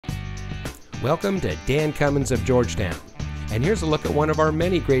Welcome to Dan Cummins of Georgetown. And here's a look at one of our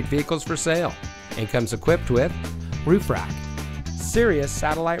many great vehicles for sale. And comes equipped with roof rack, Sirius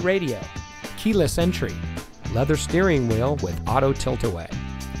satellite radio, keyless entry, leather steering wheel with auto tilt-away,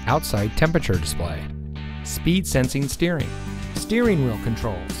 outside temperature display, speed sensing steering wheel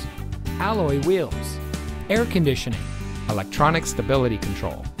controls, alloy wheels, air conditioning, electronic stability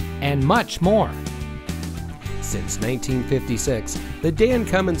control, and much more. Since 1956, the Dan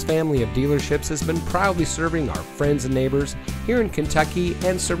Cummins family of dealerships has been proudly serving our friends and neighbors here in Kentucky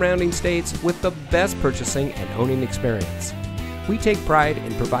and surrounding states with the best purchasing and owning experience. We take pride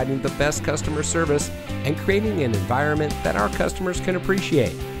in providing the best customer service and creating an environment that our customers can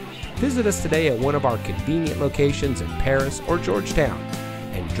appreciate. Visit us today at one of our convenient locations in Paris or Georgetown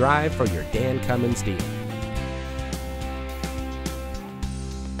and drive for your Dan Cummins deal.